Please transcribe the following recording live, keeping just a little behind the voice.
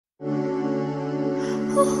Stay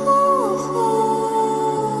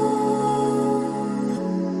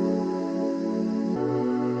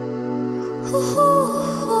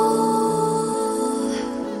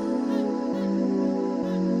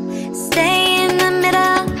in the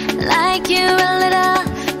middle, like you a little.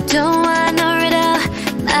 Don't want no riddle.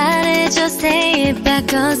 말해줘, say it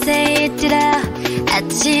back, oh say it Ditto.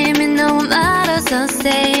 아침이 너무 멀어서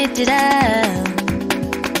say it Ditto.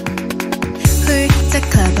 훌쩍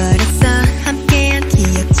커버렸어 함께한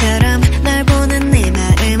기억처럼 널 보는 내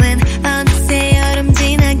마음은 어느새 여름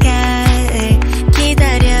지나갈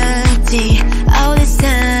기다렸지 all this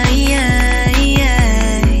time.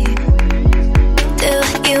 Do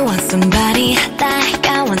you want somebody like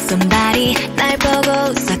I want somebody 날 보고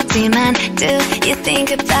웃었지만 do you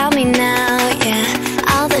think about me now? Yeah,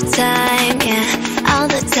 all the time, yeah, all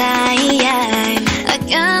the time. I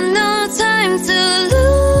got no time to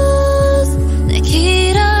lose. 내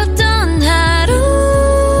길었던 하루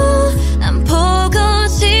난 보고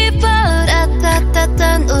싶어.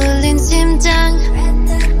 라따따따 울린 심장.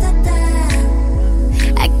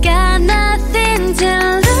 I got nothing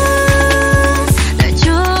to lose. 널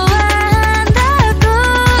좋아한다고.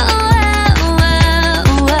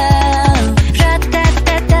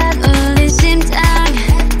 라따따따 울린 심장.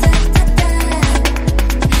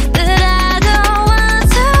 But I don't want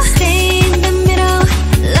to Stay in the middle,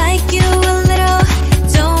 like you a little.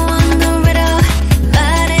 Don't want no riddle.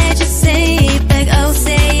 말해줘, say it back, oh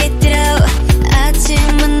say it Ditto.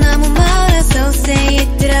 아침은 너무 멀어서 say it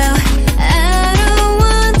Ditto. I don't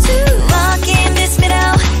want to walk in this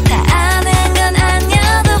middle. 다 아는 건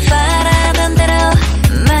아니어도 바라던 대로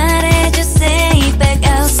말해줘, say it back,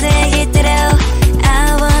 oh say it Ditto.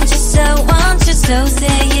 I want you so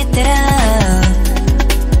say it Ditto.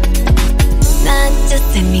 Not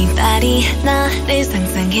just anybody 너를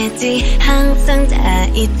상상했지 항상 다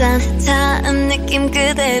있던 처음 느낌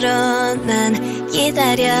그대로 난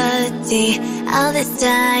기다렸지 all this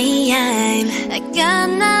time. I got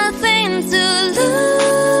nothing to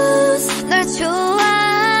lose. 널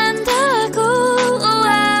좋아한다고.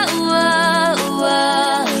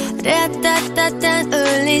 라따따따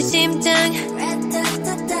울린 심장.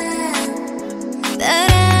 But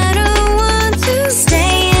I don't want to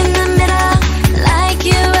Stay in the middle, like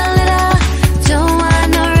you a little. Don't want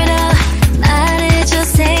no riddle. 말해줘,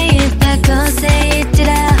 say it back, oh say it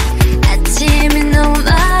Ditto. 아침이 너무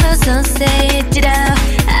멀어서 say it Ditto.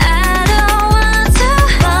 I don't want to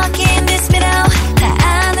walk in this middle. 다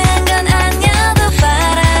아는 건 아니어도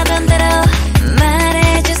바라던 대로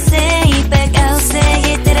말해줘, say it back, oh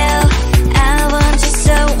say it Ditto. I want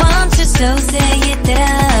you so say it Ditto.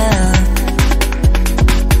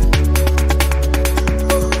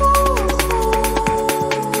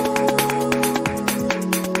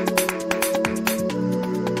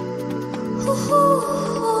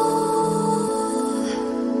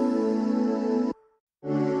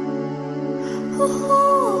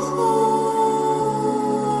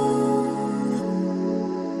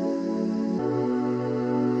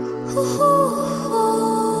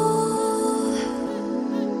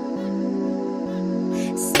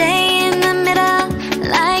 Stay in the middle,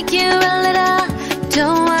 like you a little.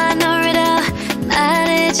 Don't want no riddle.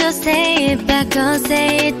 말해줘, say it back, oh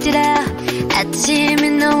say it Ditto. 아침이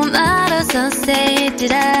너무 멀어서 say it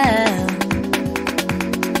Ditto.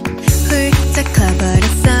 훌쩍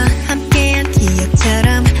커버렸어 함께한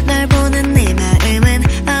기억처럼 널 보는 내 마음은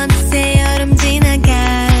어느새 여름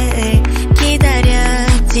지나갈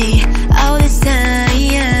기다렸지 all this time.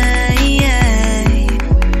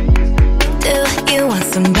 Do you want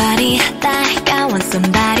somebody like I want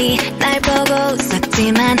somebody 날 보고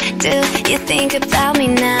웃었지만 do you think about me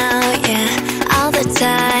now? Yeah, all the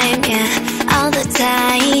time, yeah, all the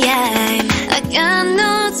time. I got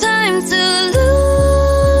no time to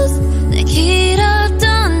lose. 내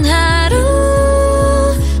길었던 하루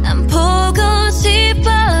난 보고 싶어.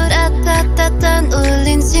 라따따따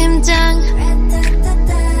울린 심장.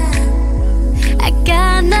 I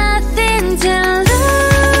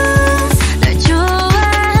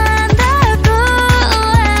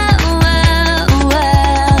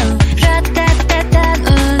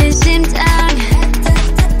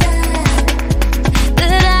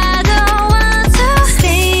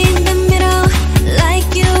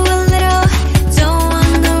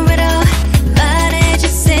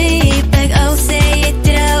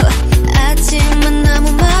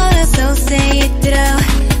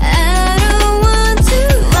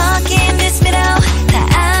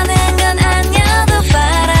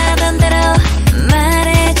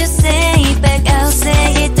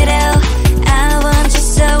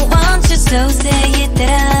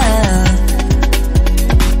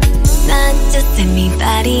just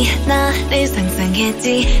anybody 나를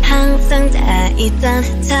상상했지 항상 다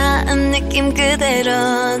있던 처음 느낌 그대로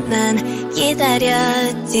난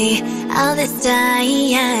기다렸지 all this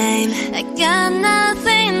time I got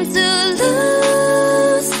nothing to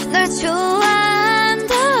lose 널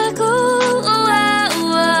좋아한다고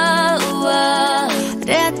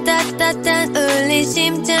라따따따 울린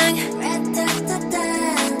심장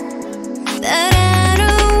But I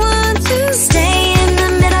don't want to stay in the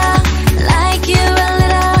middle like you a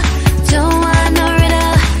little don't want no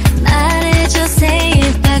riddle 말해줘 say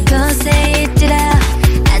it back go say it ditto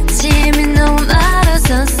아침이 너무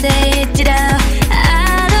멀어서 say it ditto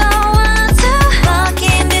I don't want to walk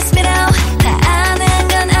in this middle 다 아는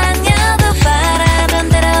건 아니어도 바라던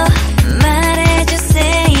대로 말해줘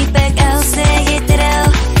say it back I'll say it ditto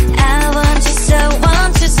I want you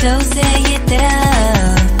so say it ditto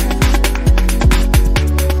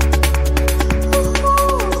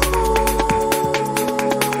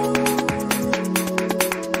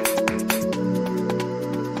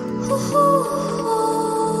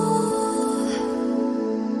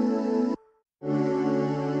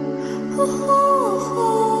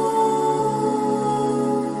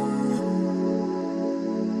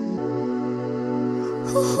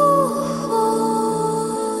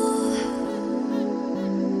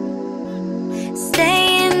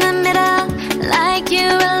Stay in the middle like you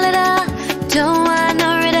a little don't want no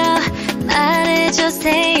riddle 말해줘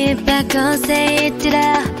say it back go say it ditto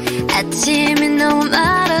아침이 너무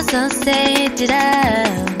멀어서 say it ditto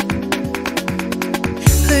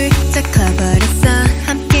훌쩍 커버렸어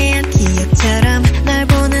함께한 기억처럼 널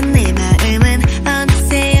보는 내 마음은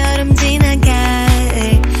어느새 여름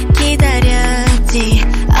지나갈 기다렸지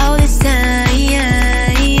all this time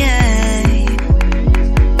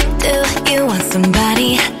Do you want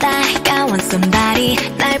somebody like I want somebody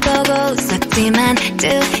날 보고 웃었지만 Do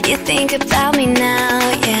you think about me now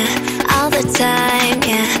yeah all the time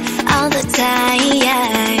yeah all the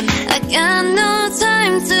time I got no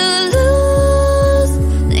time to lose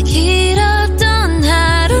내 길었던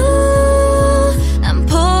하루 난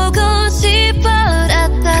보고 싶어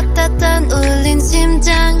라따따따 울린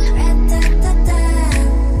심장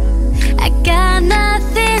I got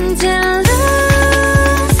nothing to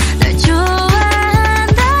lose 널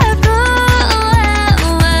좋아한다고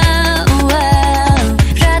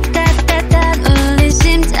라따따따 울린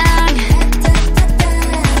심장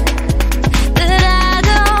But I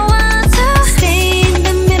don't want to stay in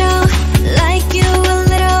the middle like you a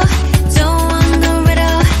little don't want no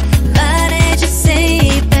riddle 말해줘 say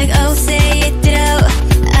it back oh say it ditto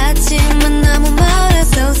아침은 너무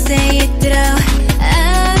멀어서 say it ditto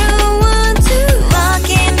I don't want to walk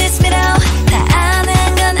in this middle 다 아는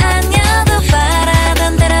건 아니어도 바라던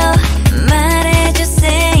대로 말해줘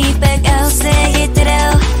say it back oh say it ditto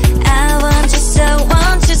I want you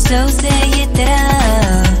so say it ditto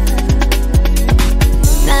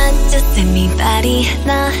Not just anybody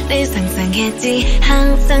너를 상상했지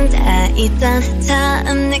항상 다 있던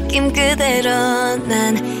처음 느낌 그대로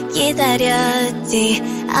난 기다렸지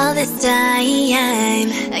all this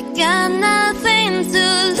time I got nothing to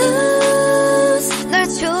lose 널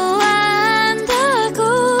좋아한다고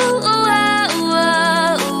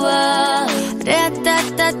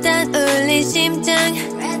라따따따 울린 심장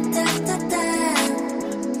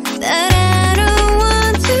But I don't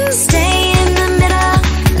want to stay in the middle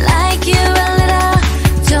like you a little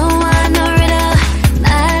don't want no riddle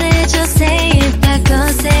말해줘 say it back go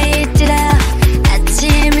say it ditto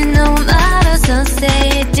아침이 너무 멀어서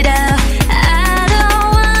say it ditto I don't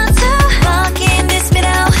want to walk in this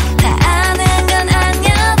middle 다 아는 건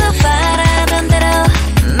아니어도 바라던 대로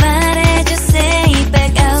말해줘 say it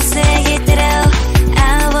back I'll say it ditto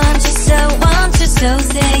I want you so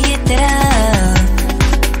say it ditto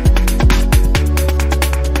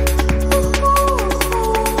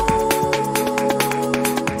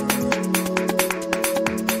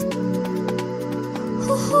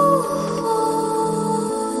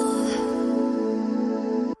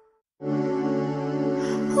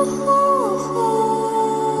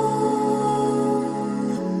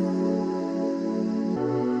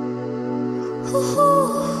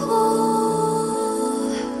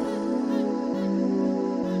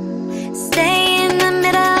Stay in the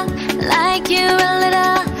middle like you a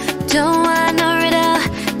little don't want no riddle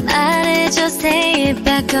말해줘 say it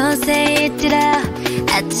back go say it ditto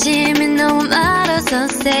아침이 너무 멀어서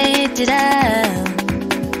say it ditto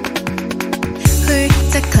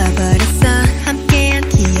훌쩍 커버렸어 함께한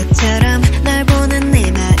기억처럼 널 보는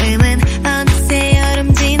내 마음은 어느새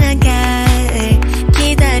여름 지나갈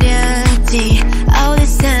기다렸지 all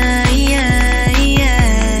this time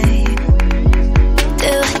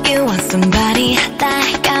Do you want somebody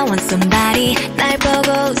like I want somebody 날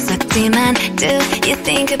보고 웃었지만 do you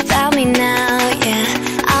think about me now? Yeah,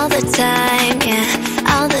 all the time, yeah,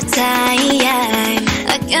 all the time.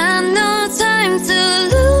 I got no time to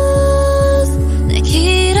lose. 내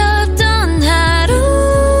길었던 하루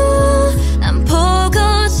안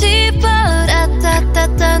보고 싶어.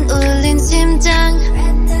 라따따따 울린 심장.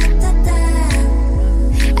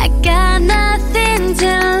 I got nothing to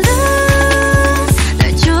lose.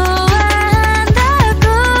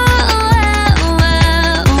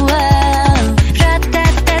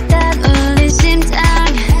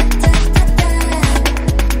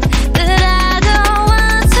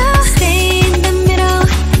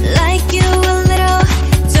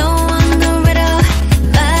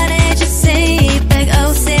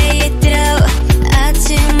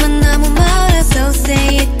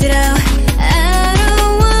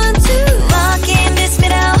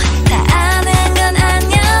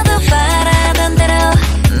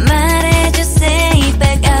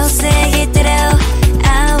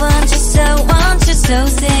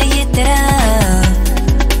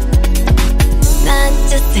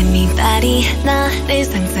 나를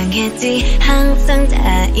상상했지 항상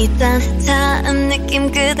다 있던 처음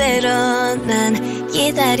느낌 그대로 난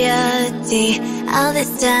기다렸지 all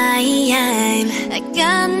this time. I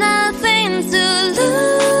got nothing to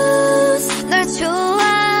lose. 널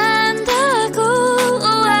좋아한다고.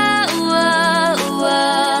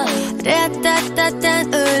 라따따따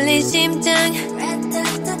울린 심장.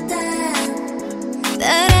 But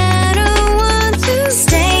I don't want to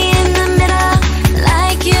stay in the middle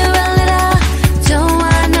like you a little. Don't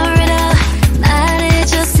want no riddle.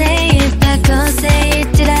 말해줘 say it back or say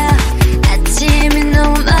it out. 아침이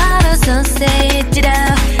너무 멀어서 say it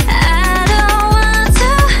out. I don't want to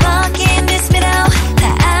walk in this middle. 다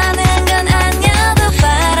아는 건 아니어도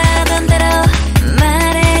바라던 대로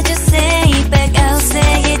말해줘 say it back or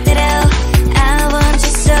say it out. I want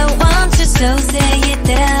you so say it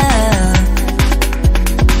out.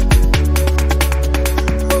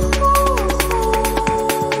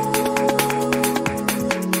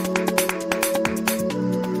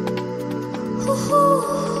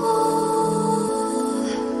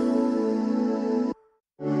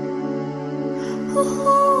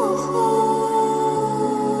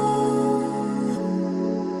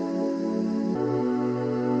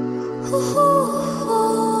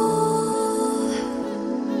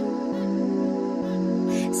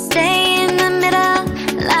 Stay in the middle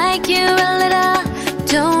like you a little.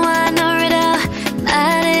 Don't want no riddle.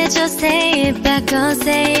 말해줘 say it back or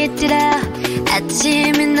say it out.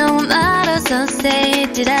 아침이 너무 멀어서 say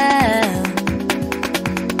it out.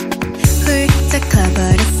 훌쩍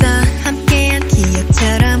커버렸어 함께한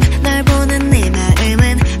기억처럼. 널 보는 내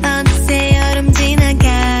마음은 어느새 여름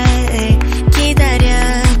지나갈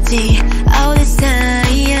기다렸지 all this time.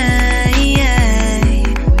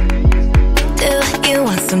 Do you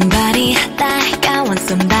want somebody like I want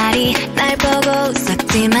somebody 날 보고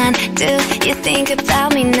웃었지만 do you think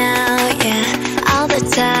about me now? Yeah, all the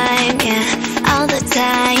time, yeah, all the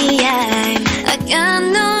time. I got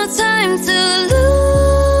no time to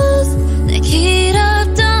lose. 내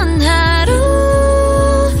길었던 하루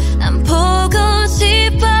안 보고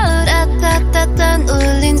싶어. 라따따따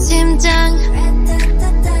울린 심장.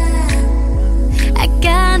 I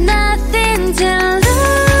got nothing to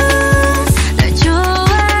lose. 널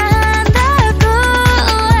좋아한다고.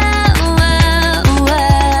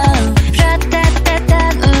 라따따따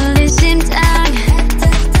울린 심장.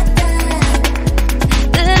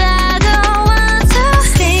 But I don't want to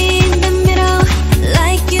stay in the middle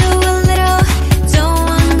like you a little. Don't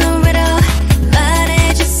want no riddle.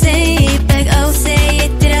 말해줘 say it back oh say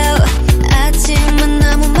it out. 아침은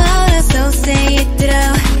너무 멀어서 say it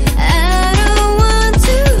out. I don't want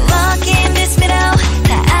to walk in this middle.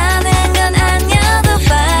 다 아는 건 아니어도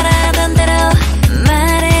바라던 대로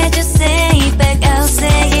말해줘 say it back oh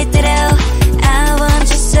say it out. I want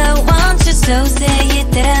you so say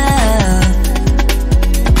it out.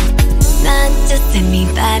 Not just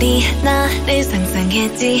anybody. 너를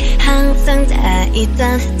상상했지 항상 다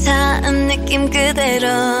있던 처음 느낌 그대로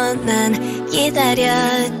난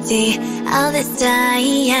기다렸지 all this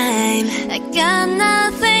time. I got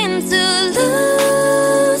nothing to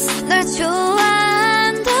lose. 널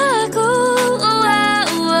좋아한다고.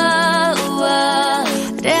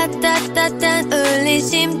 라따따따 울린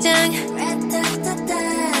심장.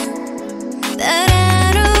 But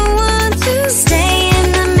I don't want to stay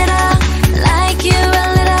in the middle like you a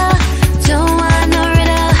little. Don't want no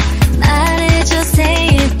riddle. 말해줘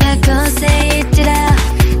say it back or say it out.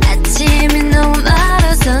 아침이 너무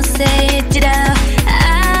멀어서 say it out.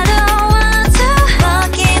 I don't want to walk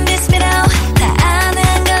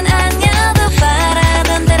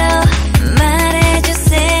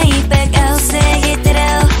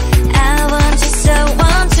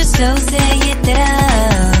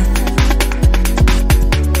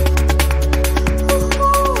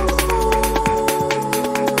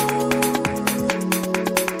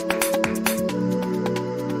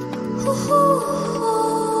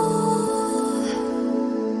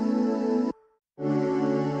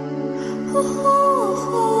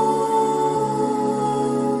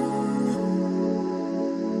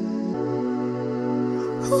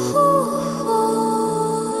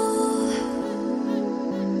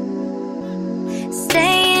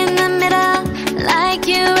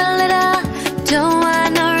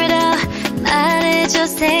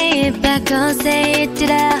it back, oh say it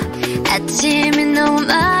out. 아침이 너무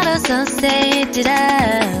멀어서 say it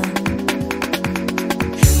out.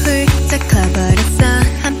 훌쩍 커버렸어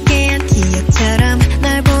함께한 기억처럼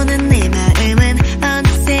널 보는 내 마음은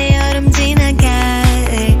어느새 여름 지나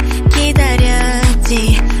가을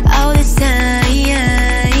기다렸지 all this time.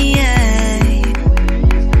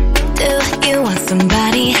 Do you want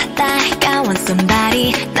somebody like I want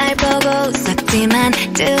somebody 날 보고 웃었지만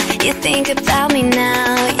do you think about me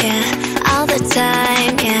now yeah all the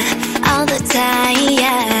time yeah all the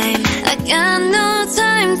time. I got no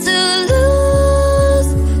time to lose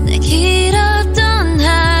내 길었던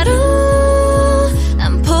하루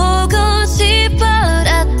난 보고 싶어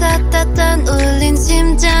라따따따 울린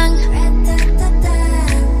심장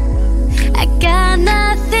I got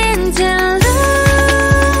nothing to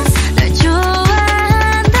lose 널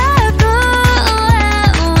좋아한다고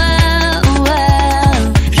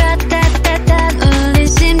라따따따 울린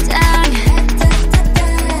심장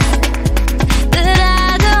But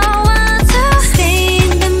I don't want to stay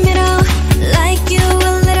in the middle like you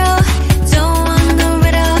a little don't want no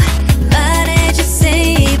riddle 말해줘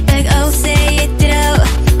say it back oh say it out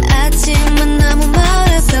아침은 너무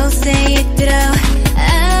멀어서 say it out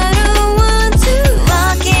I don't want to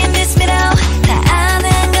walk in this middle 다 아는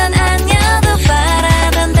건 아니어도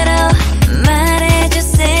바라던 대로 말해줘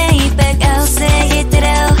say it back oh say it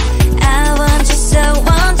out I want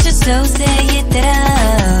you so say it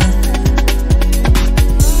out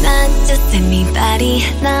난 just anybody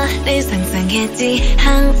너를 상상했지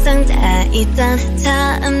항상 다 있던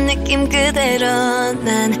처음 느낌 그대로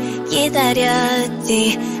난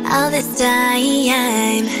기다렸지 all this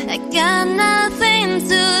time I got nothing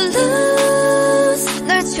to lose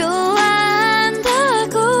널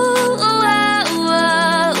좋아한다고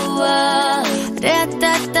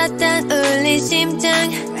라따따따 울린 심장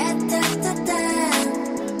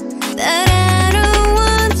But I don't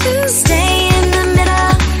want to stay in the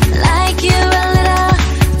middle like you a little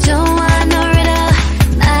don't want no riddle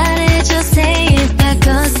말해줘 say it back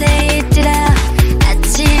oh say it out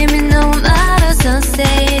아침이 너무 멀어서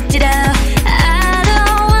say it out I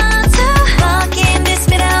don't want to walk in this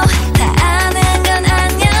middle 다 아는 건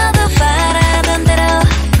아니어도 바라던 대로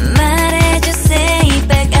말해줘 say it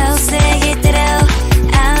back oh say it out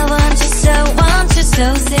I want you so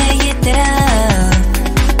say it out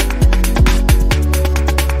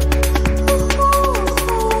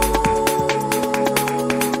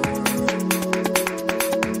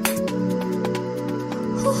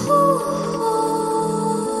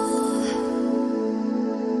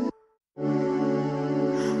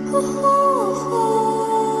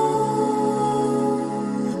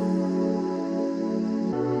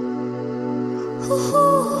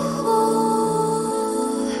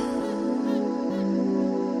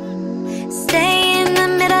Stay in the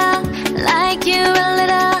middle like you a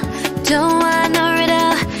little don't want no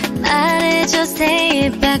riddle 말해줘 say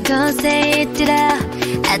it back oh say it out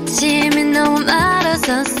아침이 너무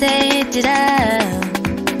멀어서 say it out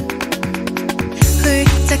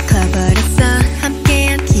훌쩍 커버렸어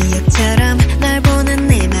함께한 기억처럼 널 보는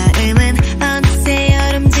내 마음은 어느새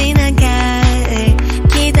여름 지나 가을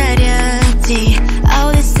기다렸지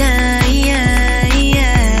all this time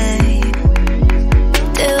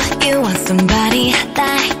Do you want somebody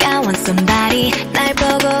like I want somebody 날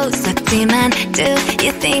보고 웃었지만 Do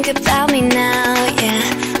you think about me now yeah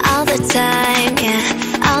all the time yeah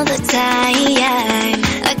all the time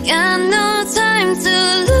I got no time to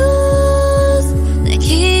lose 내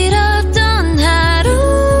길었던 하루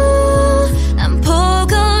난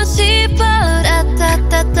보고 싶어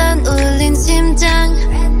라따따따 울린 심장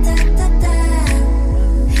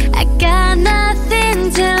I got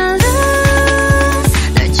nothing to lose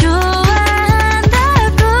널 좋아한다고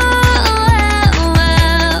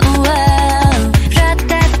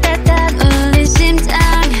라따따따 울린 심장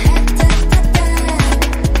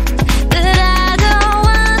But I don't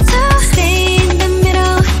want to stay in the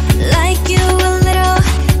middle like you a little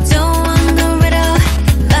don't want no riddle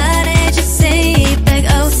말해줘 say it back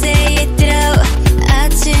oh say it out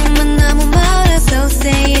아침은 너무 멀어서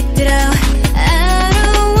say it out I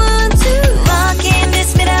don't want to walk in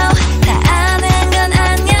this middle 다 아는 건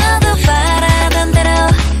아니어도 바라던 대로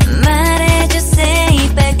말해줘 say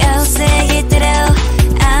it back oh say it out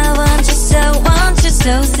I want you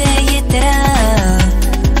so say it out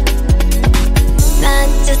난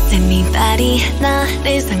just anybody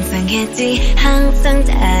너를 상상했지 항상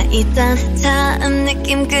다 있던 처음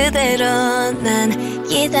느낌 그대로 난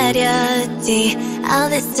기다렸지 all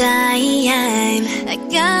this time I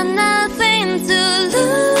got nothing to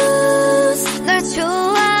lose 널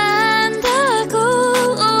좋아한다고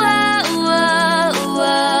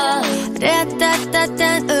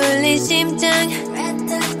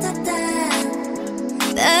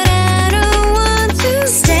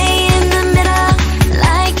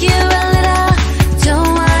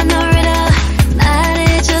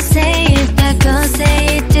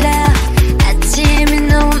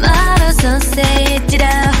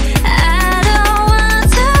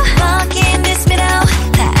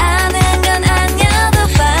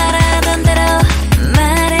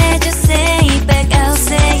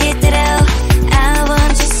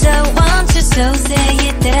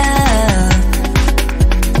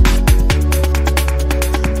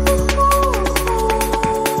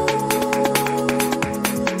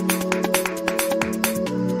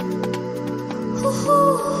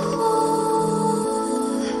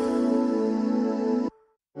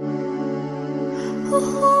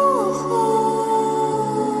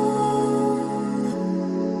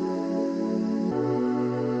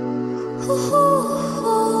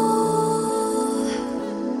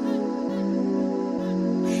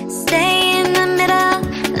Stay in the middle,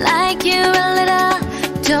 like you a little.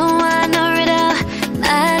 Don't want no riddle.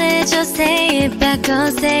 말해줘, say it back, oh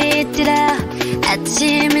say it out.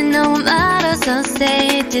 아침이 너무 멀어서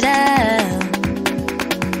say it out.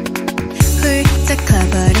 훌쩍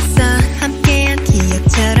커버렸어 함께한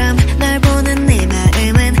기억처럼 널 보는 내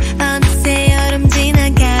마음은 어느새 여름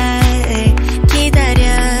지나갈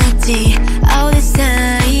기다렸지 all this time.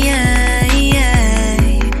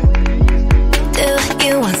 Do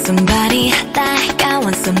you want somebody like I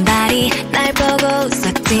want somebody 날 보고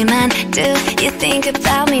웃었지만 do you think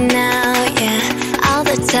about me now? Yeah, all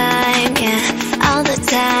the time, yeah, all the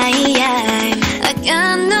time. I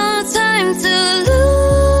got no time to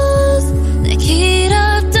lose. 내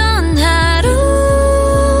길었던 하루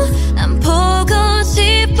난 보고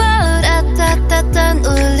싶어. 라따따따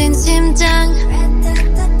울린 심장.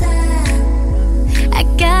 I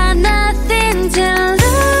got nothing to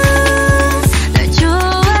lose. 널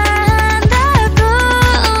좋아한다고.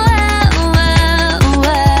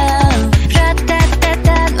 라따따따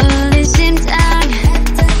울린 심장.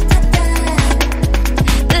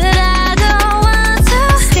 But I don't want to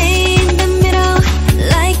Stay in the middle,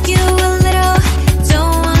 like you a little.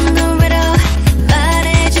 Don't want no riddle.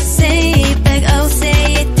 말해줘, say it back, oh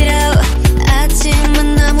say it out.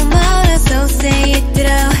 아침은 너무 멀어서 say it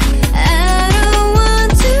out. I don't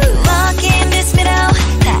want to walk in this middle.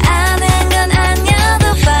 다 아는 건 아니어도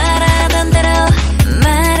바라던 대로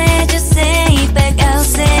말해줘, say it back, oh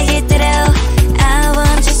say it out. I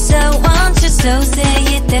want you, so say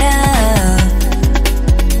it out.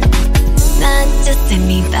 Not just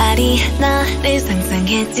anybody 너를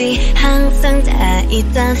상상했지 항상 다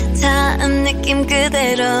있던 처음 느낌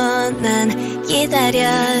그대로 난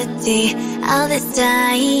기다렸지 all this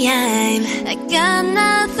time. I got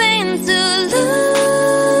nothing to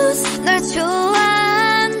lose. 널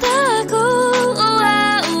좋아한다고.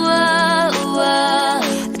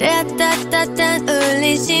 라따따따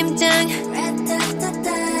울린 심장.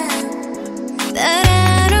 But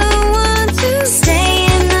I don't want to Stay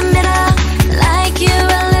in the middle, like you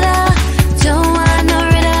a little. Don't want no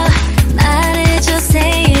riddle. 말해줘,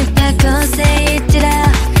 say it back, oh say it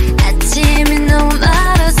out. 아침이 너무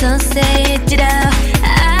멀어서 say it out.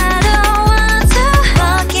 I don't want to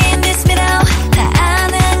walk in this middle. 다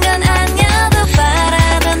아는 건 아니어도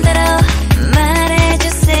바라던 대로 말해줘,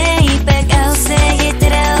 say it back, oh say it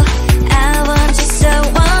out. I want you,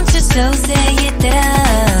 so say it out.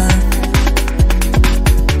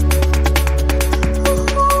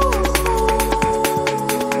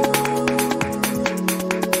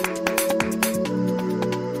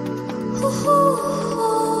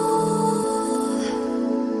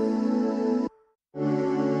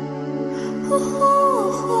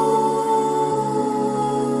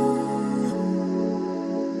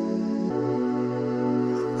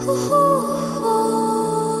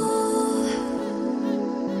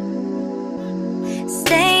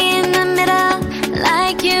 Stay in the middle,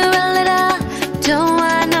 like you a little. Don't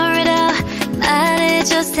want no riddle.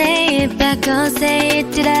 말해줘, say it back, oh say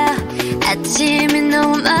it out. 아침이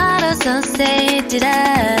너무 멀어서 say it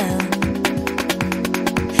out.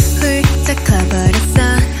 훌쩍 커버렸어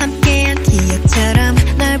함께한 기억처럼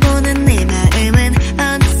널 보는 내 마음은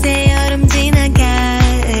어느새 여름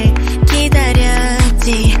지나갈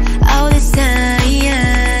기다렸지 all this time.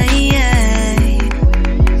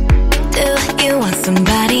 Do you want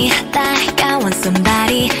somebody like I want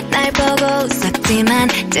somebody 날 보고 웃었지만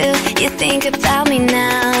do you think about me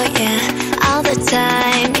now? Yeah, all the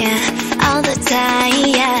time, yeah, all the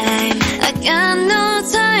time. I got no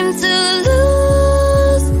time to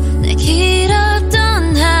lose. 내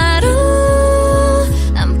길었던 하루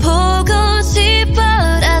난 보고 싶어.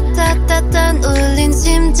 라따따따 울린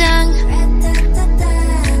심장.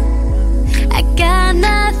 I got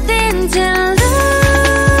nothing to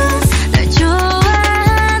lose. 널 좋아한다고.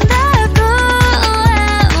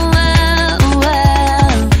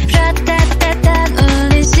 라따따따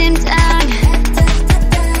울린 심장.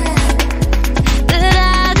 But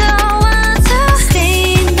I don't want to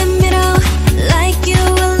Stay in the middle, like you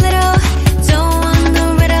a little. Don't want no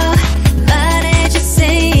riddle. 말해줘,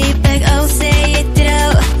 say it back, oh say it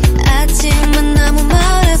out. 아침은 너무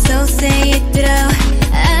멀어서 say it out.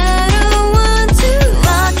 I don't want to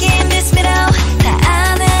walk in this middle. 다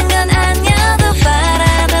아는 건 아니어도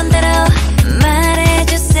바라던 대로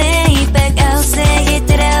말해줘, say it back, oh say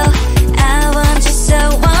it out. I want you,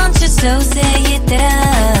 so say it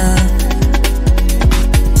out.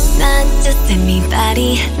 Not just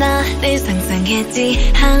anybody 너를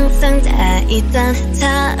상상했지 항상 다 있던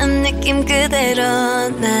처음 느낌 그대로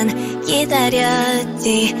난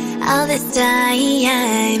기다렸지 all this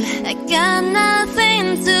time. I got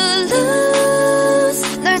nothing to lose.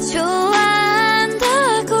 널 좋아한다고.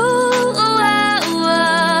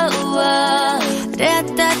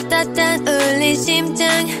 라따따따 울린 심장.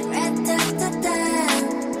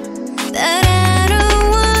 But I don't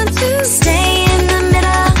want to stay in the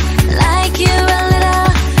middle like you a little.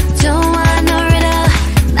 Don't want no riddle.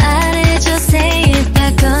 말해줘 say it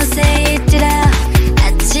back or say it ditto.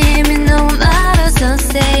 아침이 너무 멀어서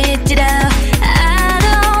say it ditto. I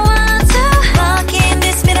don't want to walk in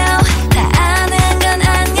this middle. 다 아는 건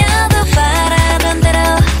아니어도 바라던 대로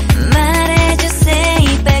말해줘 say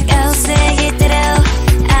it back or say it ditto.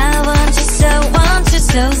 I want you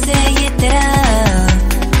so say it ditto.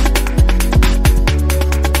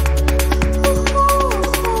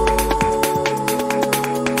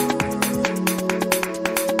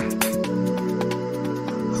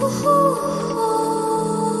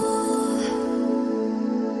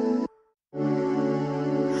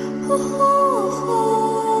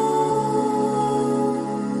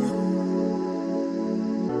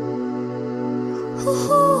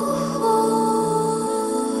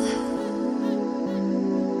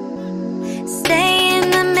 Stay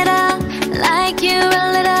in the middle like you a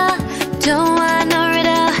little. Don't want no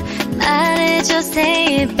riddle. 말해줘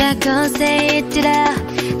say it back or say it ditto.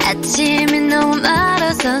 아침이 너무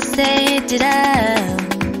멀어서 say it ditto.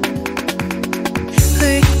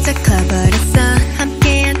 훌쩍 커버렸어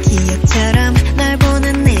함께한 기억처럼. 널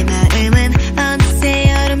보는 내 마음은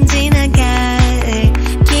어느새 여름 지나갈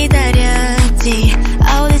기다렸지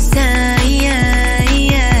all this time.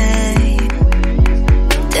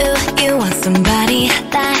 Do you want somebody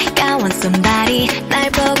like I want somebody. 날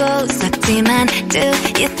보고 웃었지만 do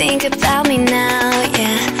you think about me now?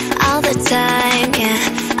 Yeah, all the time, yeah,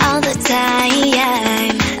 all the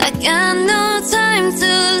time. I got no time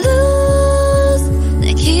to lose.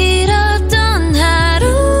 내 길었던 하루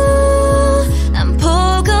난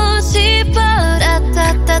보고 싶어.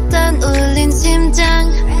 라따따따 울린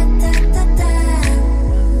심장.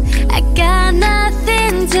 I got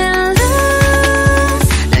nothing to lose.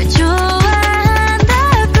 널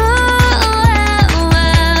좋아한다고.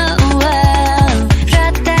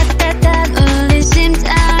 라따따따 울린 심장.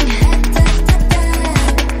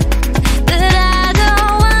 But I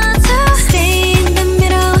don't want to stay in the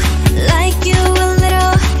middle like you a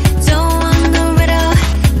little. Don't want no riddle.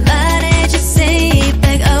 말해줘 say it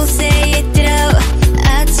back oh say it ditto.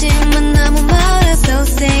 아침은 너무 멀어서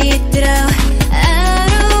say it ditto. I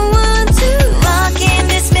don't want to walk in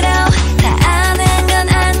this middle. 다 아는 건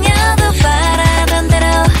아니어도 바라던 대로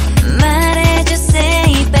말해줘 say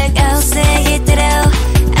it back oh say it ditto.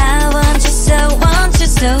 I want you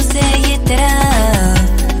so say it ditto.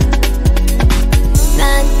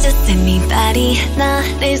 Not just anybody.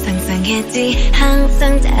 너를 상상했지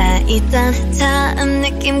항상 다 있던 처음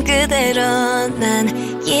느낌 그대로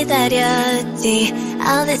난 기다렸지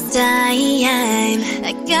all this time.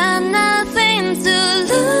 I got nothing to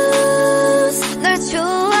lose. 널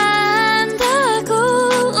좋아한다고.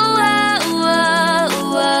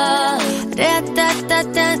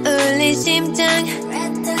 라따따따 울린 심장.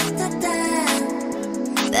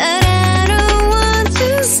 But I don't want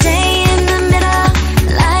to stay in the middle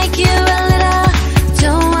like you a little.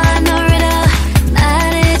 Don't want no riddle.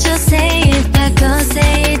 말해줘 say it back or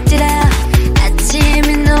say it ditto. 아침이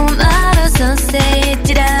너무 멀어서 say it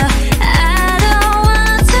ditto. I don't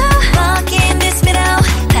want to walk in this middle.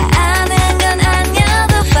 다 아는 건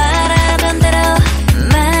아니어도 바라던 대로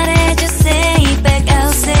말해줘 say it back or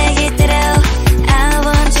say it ditto. I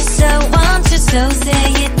want you so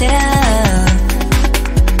say it ditto.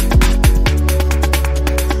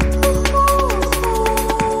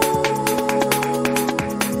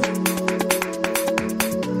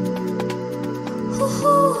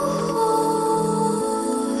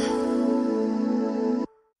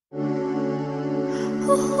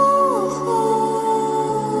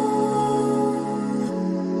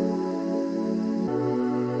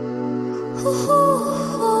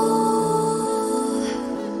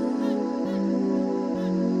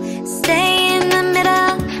 Stay in the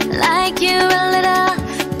middle like you a little.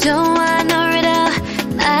 Don't want no riddle.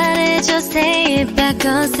 말해줘 say it back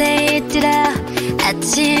or say it ditto.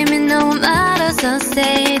 아침이 너무 멀어서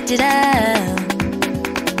say it ditto.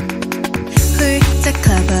 훌쩍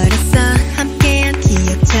커버렸어 함께한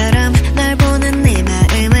기억처럼. 널 보는 내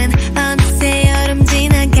마음은 어느새 여름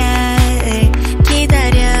지나갈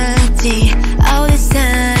기다렸지 all this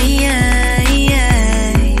time.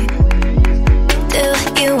 Do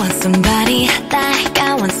you want somebody like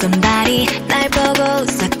I want somebody. 날 보고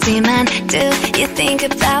웃었지만 do you think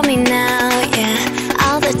about me now, yeah.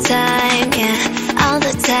 All the time, yeah. All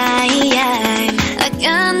the time. I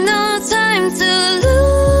got no time to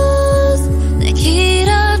lose. 내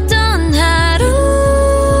길었던 하루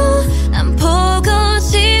안 보고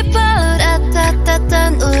싶어. 라따따따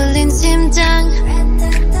울린 심장.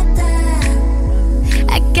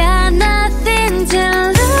 I got nothing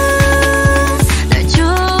to lose. 널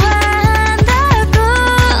좋아한다고.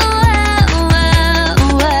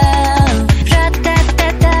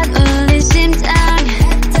 라따따따 울린 심장.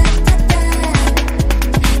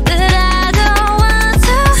 But I don't want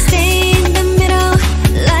to stay in the middle,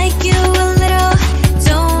 like you a little.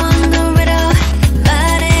 Don't want no riddle.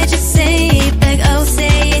 말해줘, say it back, oh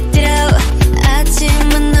say it Ditto.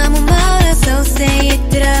 아침은 너무 멀어서 say it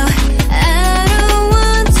Ditto. I don't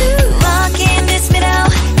want to walk in this middle.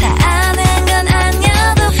 다 아는 건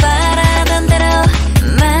아니어도 바라던 대로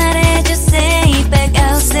말해줘, say it back,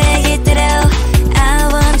 oh say it Ditto. I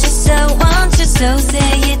want you so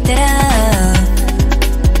say it Ditto.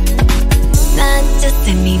 Not just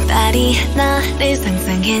anybody. 너를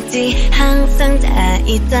상상했지. 항상 다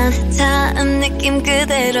있던 처음 느낌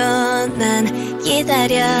그대로 난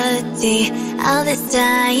기다렸지. All this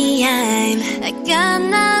time I got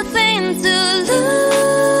nothing to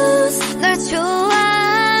lose. 널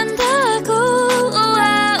좋아한다고.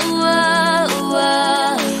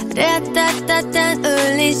 라따따따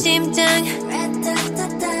울린 심장.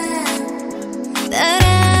 But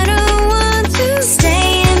I don't want to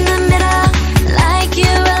stay in the middle, like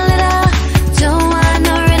you a little. Don't want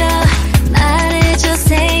no riddle. 말해줘,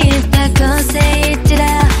 say it back, oh say it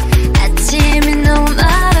Ditto. 아침이 너무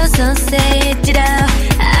멀어서 say it Ditto.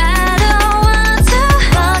 I don't want to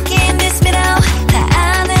walk in this middle. 다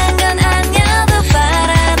아는 건 아니어도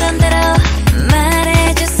바라던 대로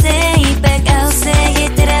말해줘, say it back, oh say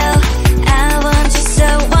it Ditto. I want you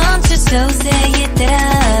so say it Ditto.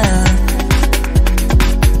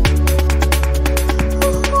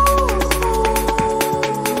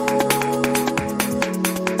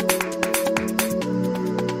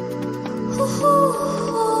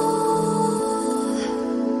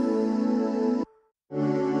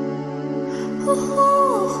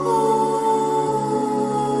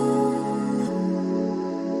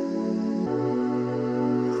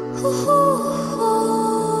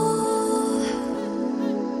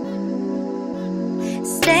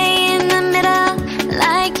 Stay in the middle,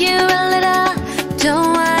 like you a little.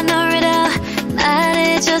 Don't want no riddle.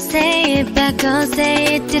 말해줘, say it back, oh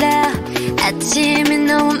say it Ditto. 아침이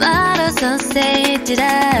너무 멀어서 say it Ditto.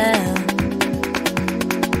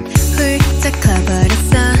 훌쩍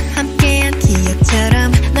커버렸어. 함께한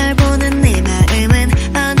기억처럼 널 보는 내 마음은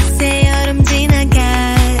어느새 여름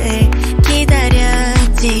지나갈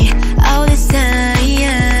기다렸지. All this time.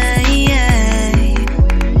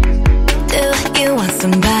 Do you want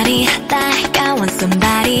somebody like I want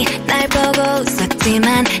somebody? 날 보고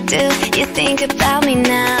웃었지만 do you think about me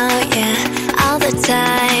now, yeah. All the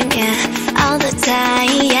time, yeah. All the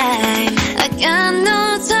time. I got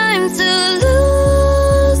no time to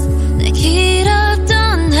lose. 내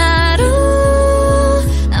길었던 하루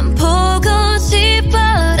안 보고 싶어.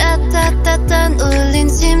 라따따따 울린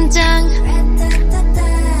심장.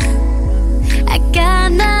 I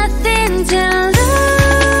got nothing to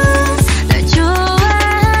lose. 널 좋아한다고.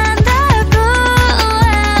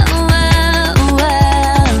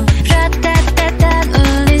 라따따따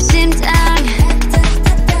울린 심장.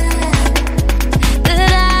 But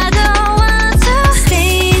I don't want to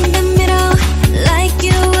stay in the middle, like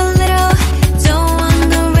you a little. Don't want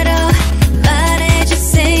no riddle. 말해줘,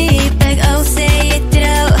 say it back, oh say it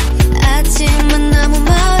Ditto. 아침은 너무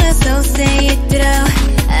멀어서 say it Ditto.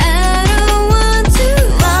 I don't want to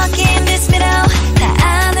walk in this middle. 다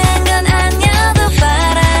아는 건 아니어도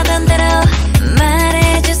바라던 대로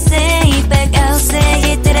말해줘, say it back, oh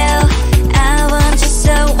say it Ditto. I want you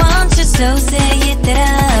so say it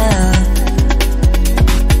Ditto.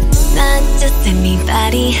 Not just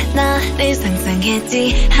anybody. 너를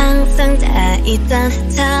상상했지. 항상 다 있던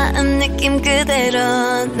처음 느낌 그대로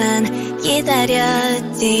난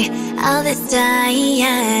기다렸지. All this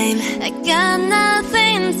time I got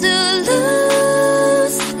nothing to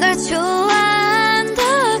lose. 널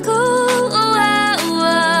좋아한다고.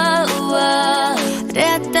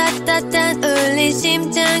 라따따따 울린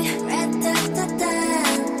심장.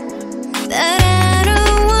 But I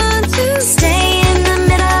don't want to stay in the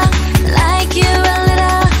middle, like you a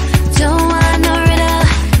little. Don't want no riddle.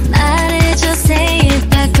 말해줘, say it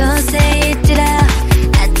back, oh say it Ditto.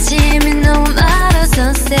 아침이 너무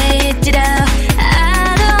멀어서 say it Ditto.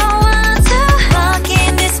 I don't want to walk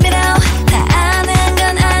in this middle. 다 아는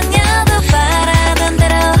건 아니어도 바라던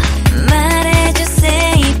대로 말해줘,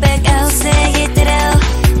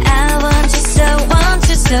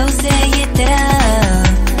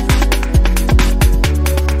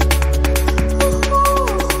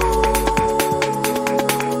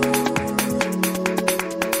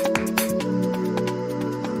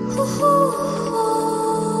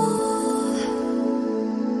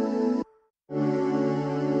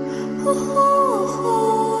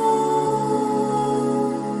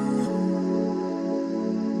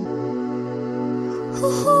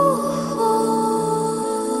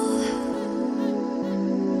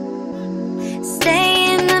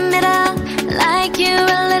 Stay in the middle, like you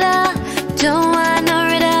a little. Don't want no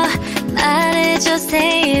riddle. 말해줘,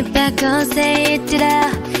 say it back, oh say it ditto.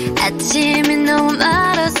 아침이 너무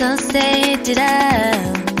멀어서 say it ditto.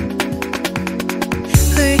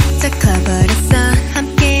 훌쩍 커버렸어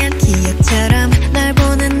함께한 기억처럼 널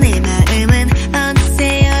보는 내 마음은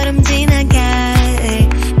어느새 여름 지나갈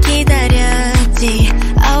기다렸지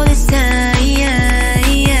all this time.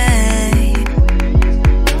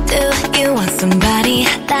 Do you want somebody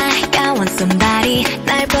like I want somebody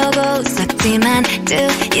날 보고 웃었지만 do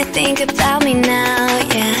you think about me now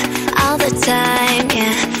yeah all the time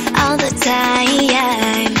yeah all the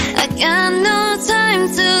time I got no time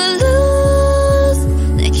to lose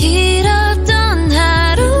내 길었던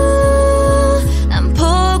하루 난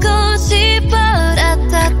보고 싶어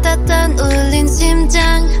라따따따 울린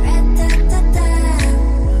심장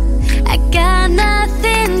I got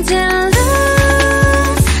nothing to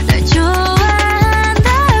lose 널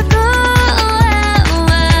좋아한다고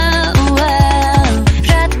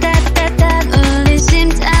라따따따 울린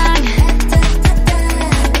심장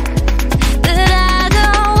But I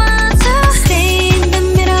don't want to stay in the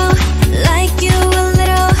middle like you a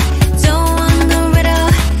little don't want no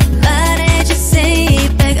riddle 말해줘 say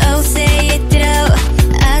it back oh say it ditto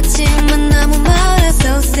아침은 너무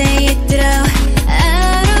멀어서 say it ditto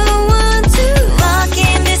I don't want to walk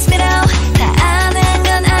in this middle 다 아는 건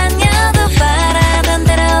아니어도 바라던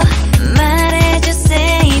대로 말해줘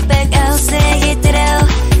say it back oh say it ditto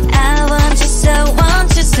I want you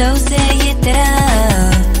so say it ditto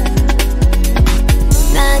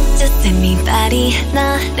Not just anybody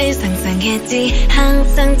너를 상상했지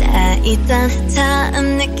항상 다 있던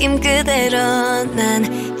처음 느낌 그대로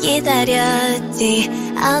난 기다렸지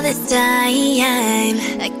all this time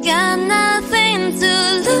I got nothing to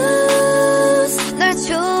lose 널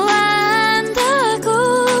좋아한다고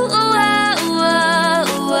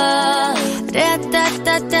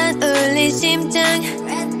라따따따 울린 심장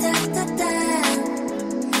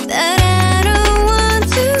But I don't want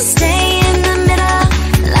to stay in the middle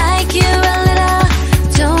like you a little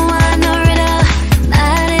don't want no riddle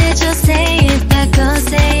말해줘 say it back oh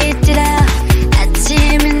say it ditto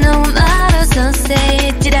아침이 너무 멀어서 say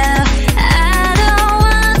it ditto I don't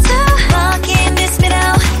want to walk in this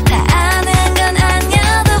middle 다 아는 건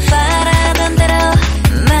아니어도 바라던 대로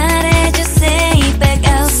말해줘 say it back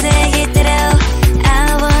oh say it ditto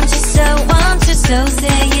I want you so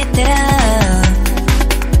say it ditto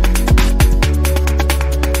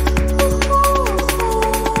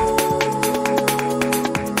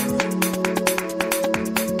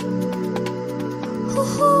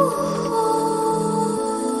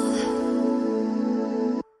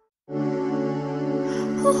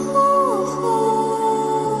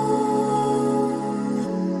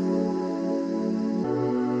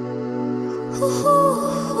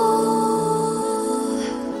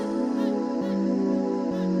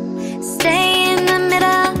Stay in the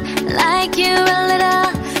middle like you a little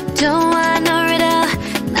don't want no riddle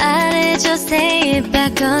말해줘 say it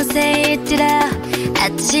back oh say it ditto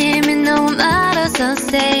아침이 너무 멀어서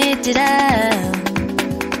say it ditto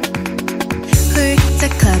훌쩍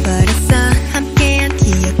커버렸어 함께한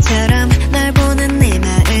기억처럼 널 보는 내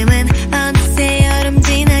마음은 어느새 여름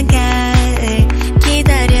지나갈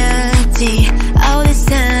기다렸지 all this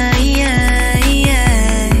time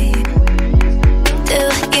Do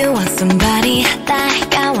you want somebody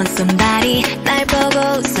like I want somebody 날 보고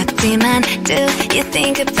웃었지만 Do you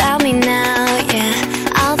think about me now yeah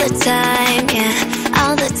all the time yeah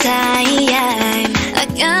all the time I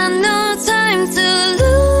got no time to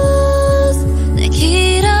lose 내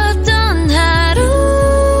길었던 하루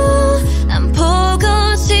난 보고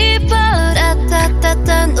싶어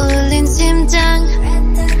라따따따 울린 심장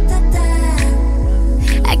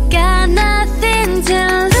I got nothing to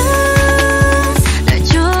lose 널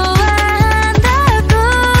좋아한다고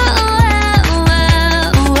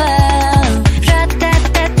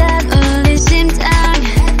라따따따 울린 심장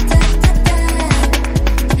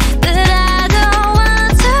But I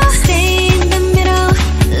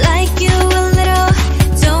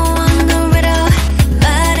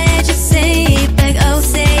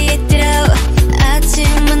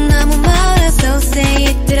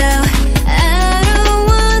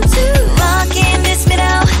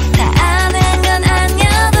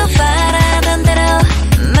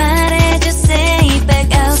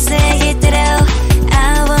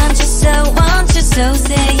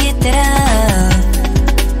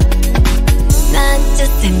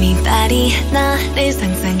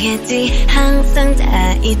상상했지 항상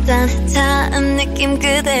다 있던 처음 느낌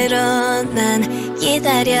그대로 난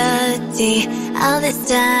기다렸지 all this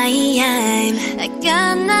time I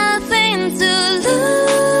got nothing to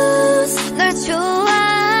lose 널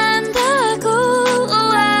좋아한다고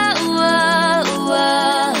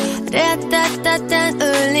라따따따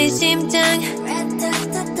울린 심장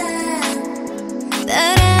But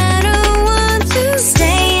I don't want to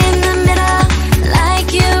stay in the middle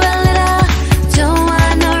like you a little don't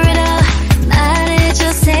want no riddle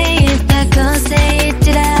말해줘 say it back or say it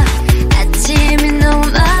Ditto 아침이 너무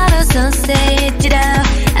멀어서 say it Ditto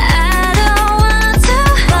I don't want to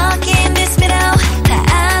walk in this middle 다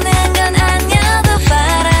아는 건 아니어도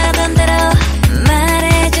바라던 대로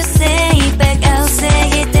말해줘 say it back I'll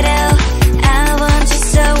say it Ditto I want you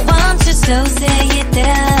so say it Ditto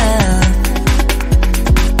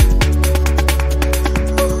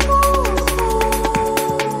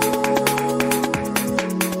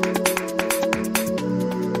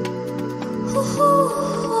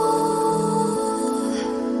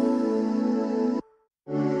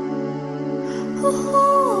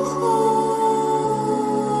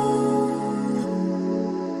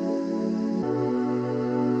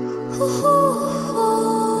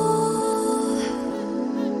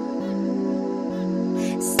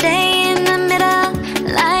Stay in the middle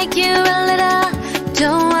like you a little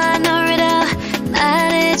don't want no riddle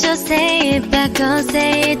말해줘 say it back or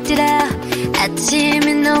say it Ditto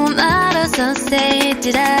아침이 너무 멀어서 say it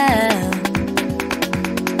Ditto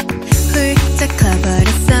훌쩍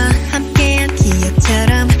커버렸어 함께한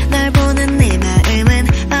기억처럼 널 보는 내 마음은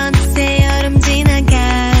어느새 여름 지난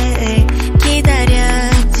가을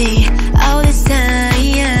기다렸지 all this time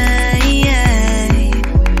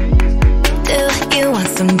Do you want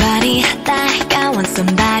somebody like I want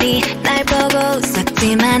somebody 날 보고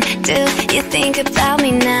웃었지만 Do you think about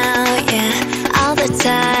me now yeah all the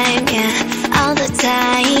time yeah all the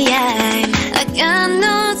time I got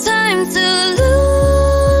no time to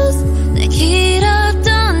lose 내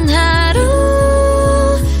길었던 하루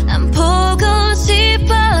난 보고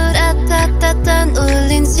싶어 라따따따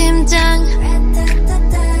울린 심장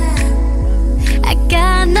I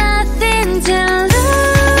got nothing to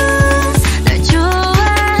lose 널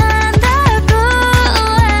좋아한다고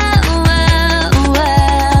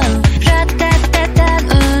라따따따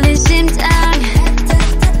울린 심장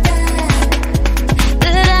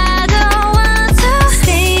But I don't want to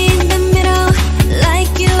stay in the middle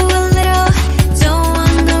like you a little don't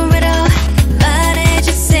want no riddle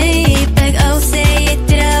말해줘 say it back oh say it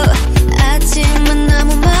Ditto 아침은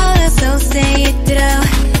너무 멀어서 say it Ditto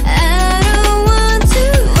I don't want to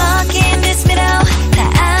walk in this middle 다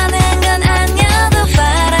아는 건 아니어도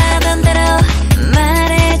바라던 대로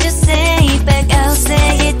말해줘 say it back oh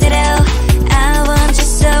say it Ditto I want you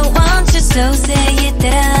so say it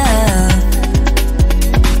Ditto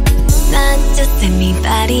Not just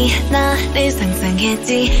anybody 너를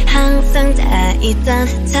상상했지 항상 다 있던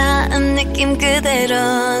처음 느낌 그대로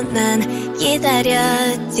난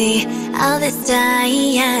기다렸지 all this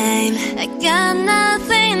time I got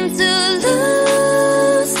nothing to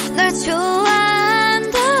lose 널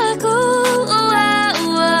좋아한다고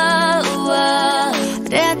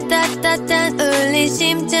라따따따 울린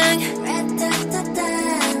심장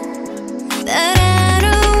But I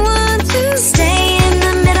don't want to stay in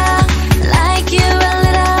the middle like you a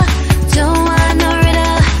little don't want no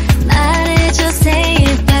riddle 말해줘 say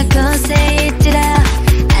it back or say it Ditto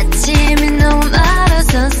아침이 너무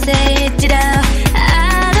멀어서 say it Ditto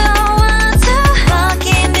I don't want to walk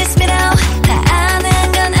in this middle 다 아는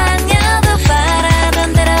건 아니어도 바라던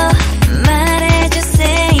대로 말해줘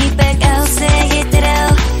say it back I'll say it Ditto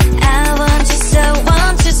I want you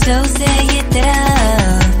so say it Ditto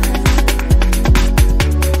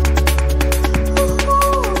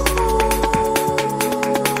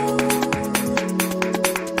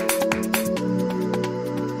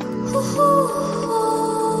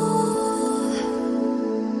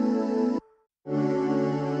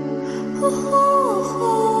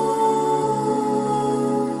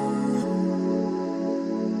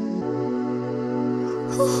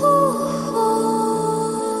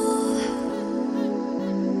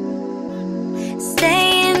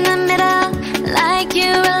Stay in the middle like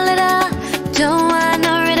you a little don't want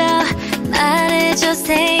no riddle 말해줘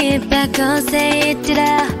say it back or say it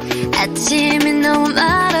Ditto 아침이 너무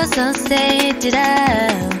멀어서 say it Ditto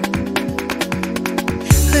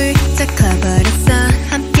훌쩍 커버렸어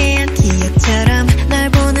함께한 기억처럼 널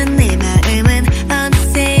보는 내 마음은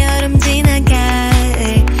어느새 여름 지난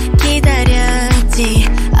가을 기다렸지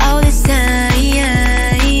all this time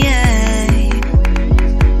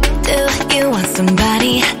Do you want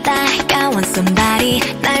somebody like I want somebody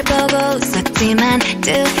날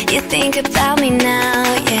you think about me now?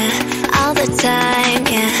 Yeah, all the time,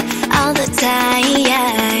 yeah, all the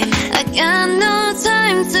time. I got no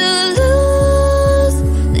time to lose.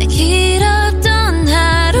 내 길었던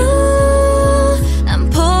하루 난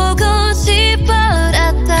보고 싶어.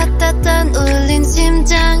 라따따따 울린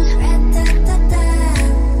심장.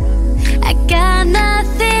 I got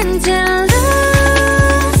nothing to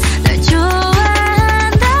lose. 널 좋아한다고.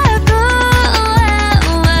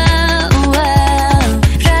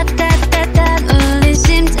 라따따따 울린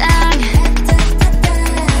심장.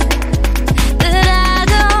 But I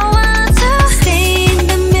don't want to stay in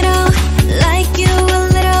the middle, like you a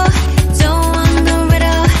little. Don't want no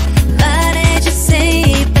riddle. 말해줘, say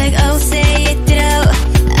it back, oh say it Ditto.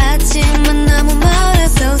 아침은 너무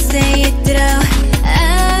멀어서 say it Ditto.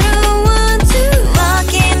 I don't want to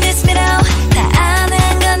walk in this middle. 다 아는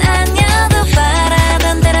건 아니어도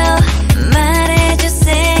바라던 대로 말해줘,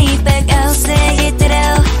 say it back, oh say it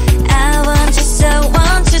Ditto. I want you,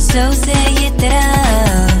 so say it Ditto.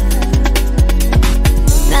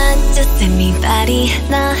 Not just anybody.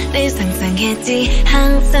 너를 상상했지.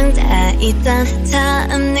 항상 다 있던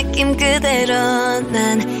처음 느낌 그대로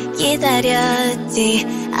난 기다렸지.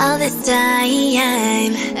 All this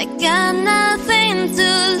time I got nothing to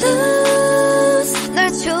lose.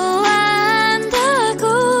 널 좋아한다고.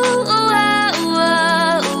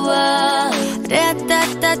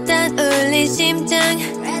 라따따따 울린 심장.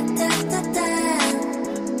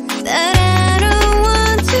 But I don't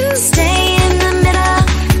want to stay in the middle,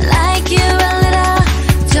 like you a little.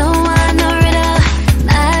 Don't want no riddle.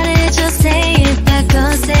 말해줘, say it back,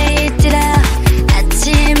 oh say it Ditto.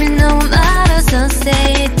 아침이 너무 멀어서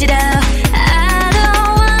say it Ditto. I don't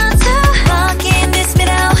want to walk in this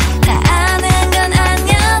middle. 다 아는 건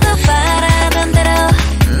아니어도 바라던 대로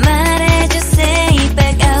말해줘, say it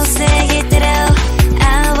back, oh say it Ditto.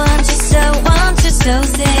 I want you, so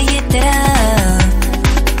say it Ditto.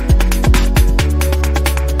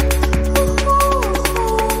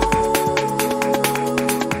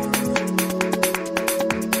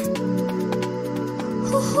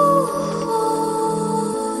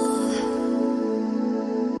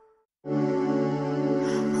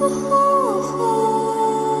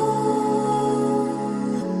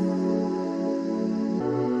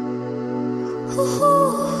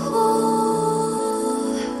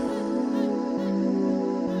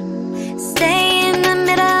 Stay in the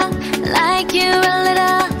middle, like you a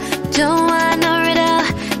little. Don't want no riddle.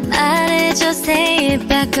 말해줘, say it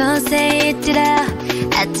back, oh say it Ditto.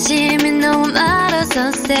 아침이 너무 멀어서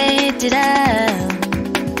say it Ditto.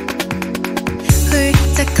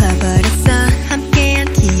 훌쩍 커버렸어.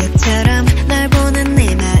 함께한 기억처럼 널 보는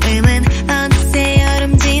내 마음은 어느새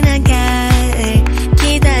여름 지나 가을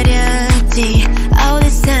기다렸지. All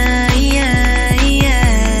this time.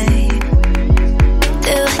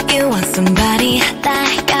 Do you want somebody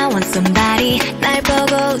like I want somebody? 날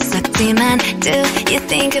보고 웃었지만 do you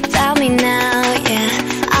think about me now? Yeah,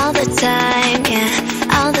 all the time, yeah,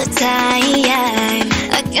 all the time.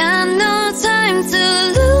 I got no time to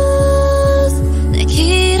lose. 내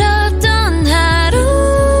길었던 하루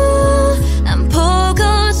난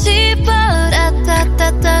보고 싶어.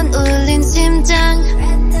 라따따따 울린 심장.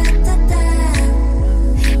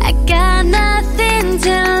 I got nothing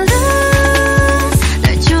to lose.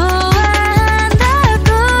 널 좋아한다고.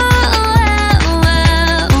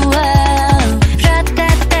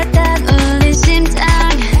 라따따따 울린 심장.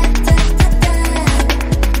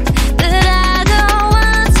 But I don't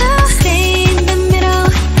want to stay in the middle,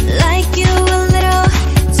 like you a little.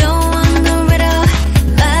 Don't want no riddle.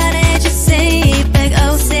 말해줘, say it back,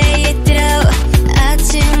 oh say it Ditto.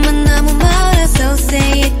 아침은 너무 멀어서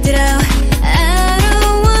say it Ditto. I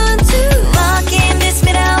don't want to walk in this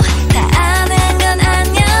middle. 다 아는 건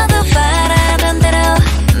아니어도 바라던 대로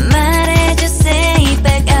말해줘, say it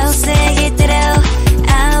back, oh say it Ditto.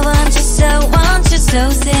 I want you, so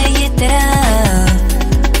say it Ditto.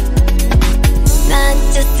 Not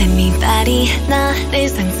just anybody. 너를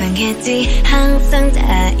상상했지. 항상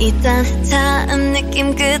다 있던 처음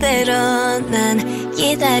느낌 그대로 난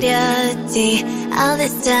기다렸지. All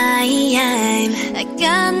this time I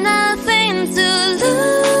got nothing to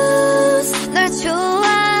lose. 널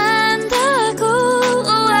좋아한다고.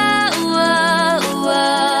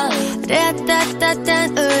 라따따따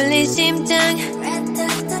울린 심장.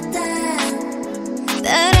 But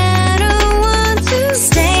I don't want to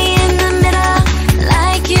stay in the middle,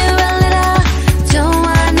 like you a little. Don't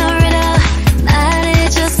want no riddle.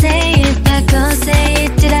 말해줘, say it back, oh say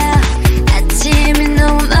it Ditto. 아침이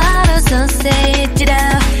너무 멀어서 say it Ditto.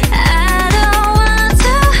 I don't want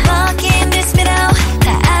to walk in this middle. 다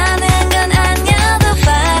아는 건 아니어도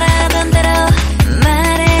바라던 대로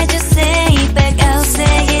말해줘,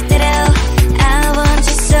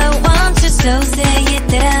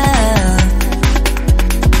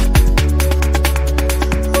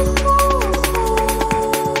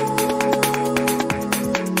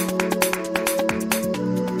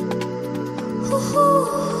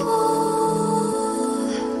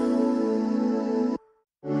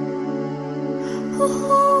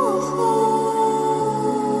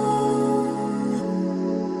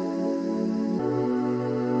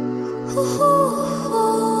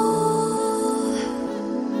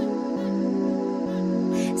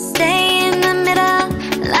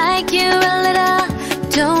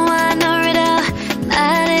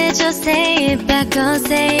 go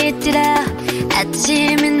say it out.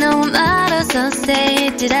 아침이 너무 멀어서 say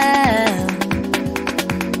it out.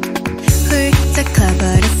 훌쩍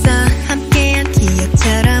커버렸어 함께한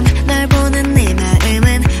기억처럼 널 보는 내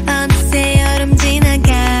마음은 어느새 여름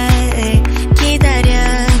지나갈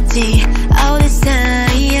기다렸지 all this time.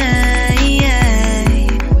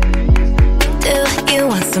 Do you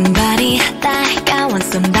want somebody like I want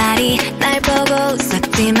somebody 날 보고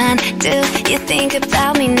웃었지만 do you think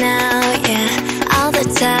about me now yeah all the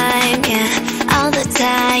time yeah all the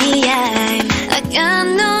time. I got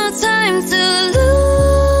no time to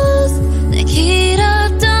lose 내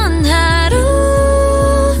길었던 하루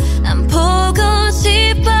난 보고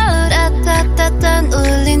싶어 라따따딴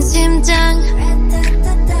울린 심장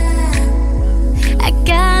I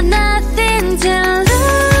got nothing to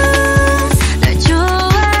lose 널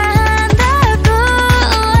좋아한다고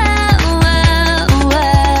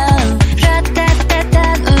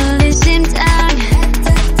라따따딴 울린 심장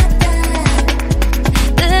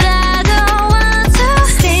But I don't want to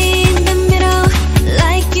stay in the middle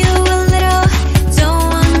like you a little don't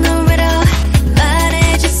want no riddle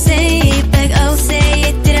말해줘 say it back oh say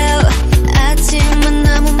it Ditto 아침은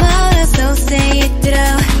너무 멀어서 say it Ditto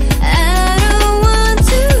I don't want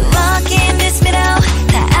to walk in this middle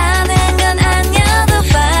다 아는 건 아니어도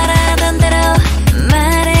바라던 대로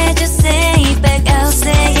말해줘 say it back oh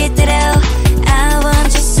say it Ditto I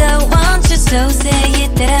want you so say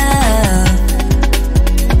it Ditto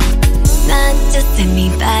Not just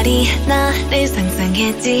anybody 너를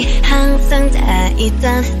상상했지 항상 다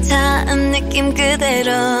있던 처음 느낌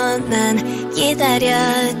그대로 난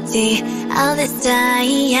기다렸지 all this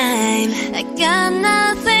time I got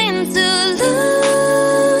nothing to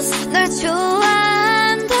lose 널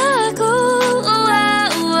좋아한다고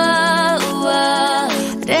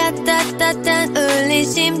라따따따 울린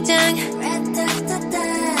심장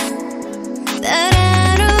But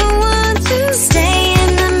I don't want to stay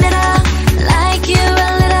in the middle like you a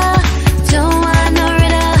little don't want no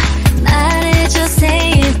riddle 말해줘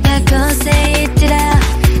say it back go say it Ditto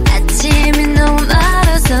아침이 너무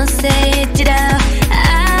멀어서 say it Ditto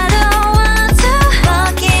I don't want to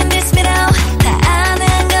walk in this middle 다 아는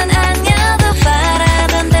건 아니어도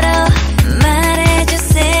바라던 대로 말해줘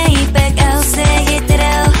say it back oh say it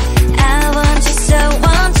Ditto I want you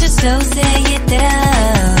so say it Ditto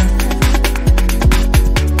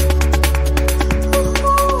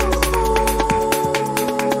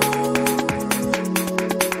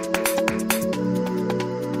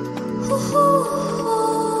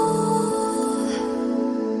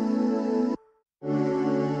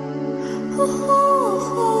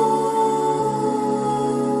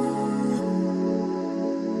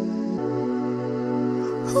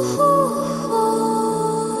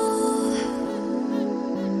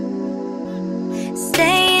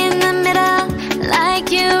Stay in the middle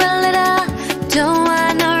like you a little don't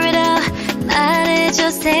want no riddle 말해줘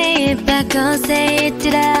say it back oh say it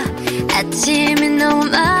Ditto 아침이 너무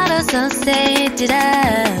멀어서 say it Ditto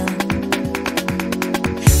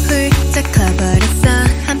훌쩍 커버렸어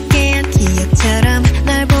함께한 기억처럼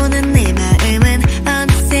널 보는 내 마음은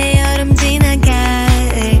어느새 여름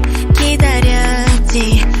지나갈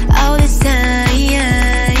기다렸지 all this time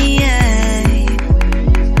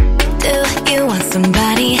Do you want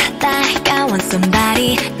somebody like I want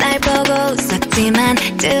somebody 날 보고 웃었지만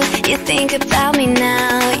do you think about me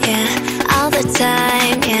now yeah all the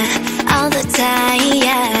time yeah all the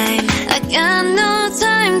time I got no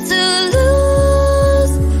time to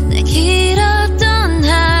lose 내 길었던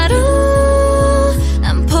하루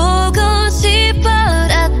난 보고 싶어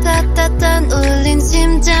라따따딴 울린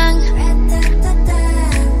심장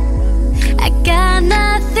I got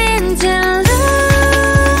nothing to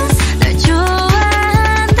lose 널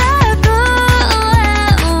좋아한다고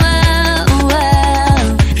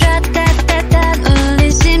라따따딴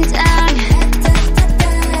울린 심장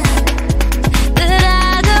But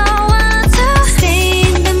I don't want to stay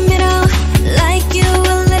in the middle like you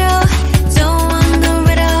a little don't want no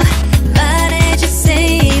riddle 말해줘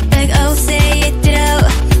say it back oh say it Ditto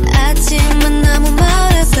아침은 너무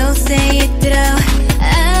멀어서 say it Ditto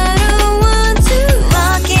I don't want to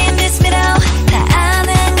walk in this middle 다 아는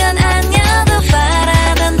건 아니어도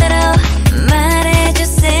바라던 대로 말해줘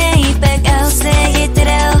say it back oh say it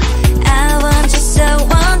Ditto I want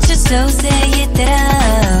you so say it Ditto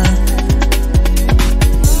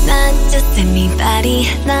Not just anybody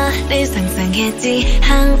너를 상상했지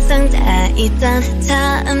항상 다 있던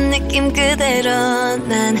처음 느낌 그대로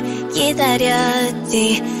난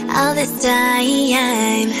기다렸지 all this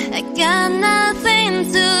time I got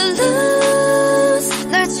nothing to lose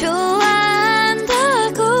널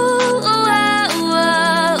좋아한다고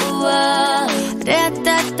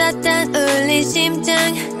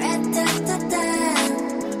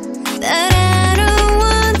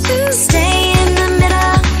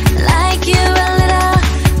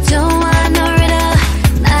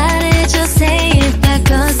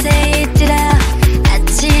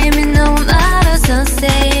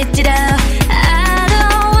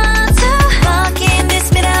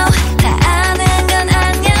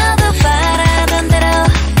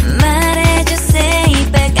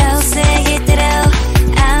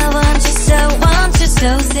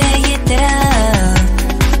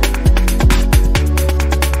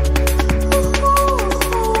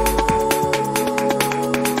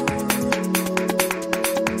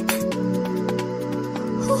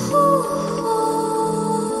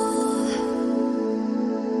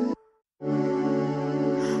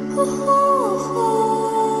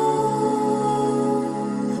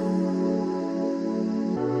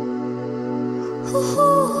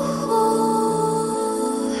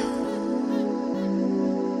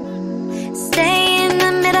Stay in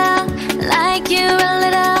the middle, like you a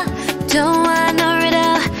little. Don't want no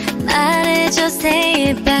riddle. 말해줘, say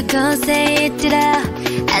it back, oh say it Ditto.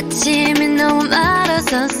 아침이 너무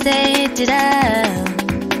멀어서 say it Ditto.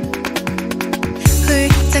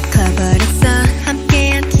 훌쩍 커버렸어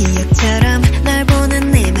함께한 기억처럼 널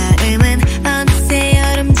보는 내 마음은 어느새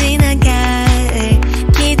여름 지나갈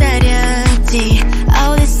기다렸지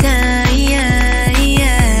all this time.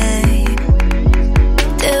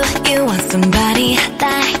 Do you want somebody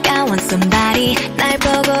like I want somebody? 날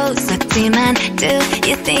보고 웃었지만 do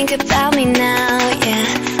you think about me now? Yeah,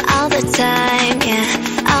 all the time, yeah,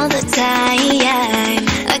 all the time.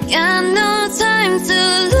 I got no time to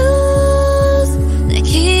lose. 내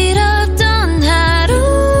길었던 하루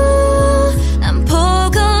난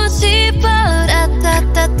보고 싶어.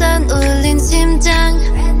 라따따따 울린 심장.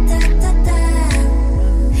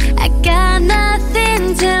 I got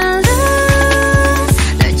nothing to lose.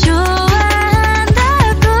 널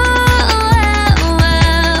좋아한다고.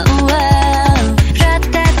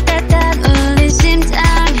 라따따따 울린 심장.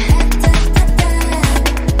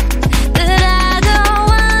 But I don't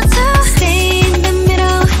want to Stay in the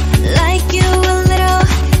middle like you a little.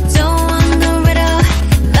 Don't want no riddle.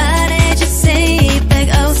 말해줘 say it back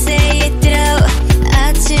oh say it Ditto.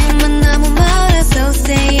 아침은 너무 멀어서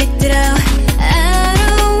say it Ditto. I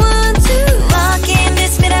don't want to walk in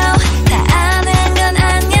this middle. 다 아는 건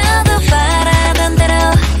아니어도 바라던 대로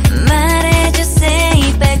말해줘 say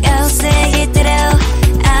it back oh say it Ditto.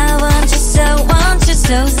 I want you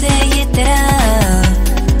so say it Ditto.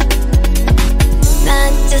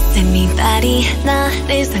 Not just anybody.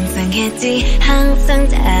 너를 상상했지. 항상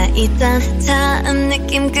다 있던 처음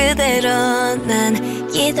느낌 그대로 난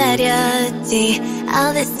기다렸지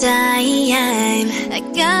all this time. I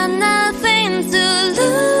got nothing to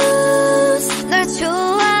lose. 널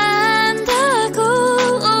좋아한다고.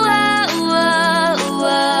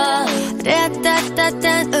 라따따따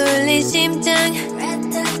울린 심장.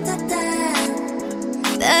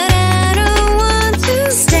 따라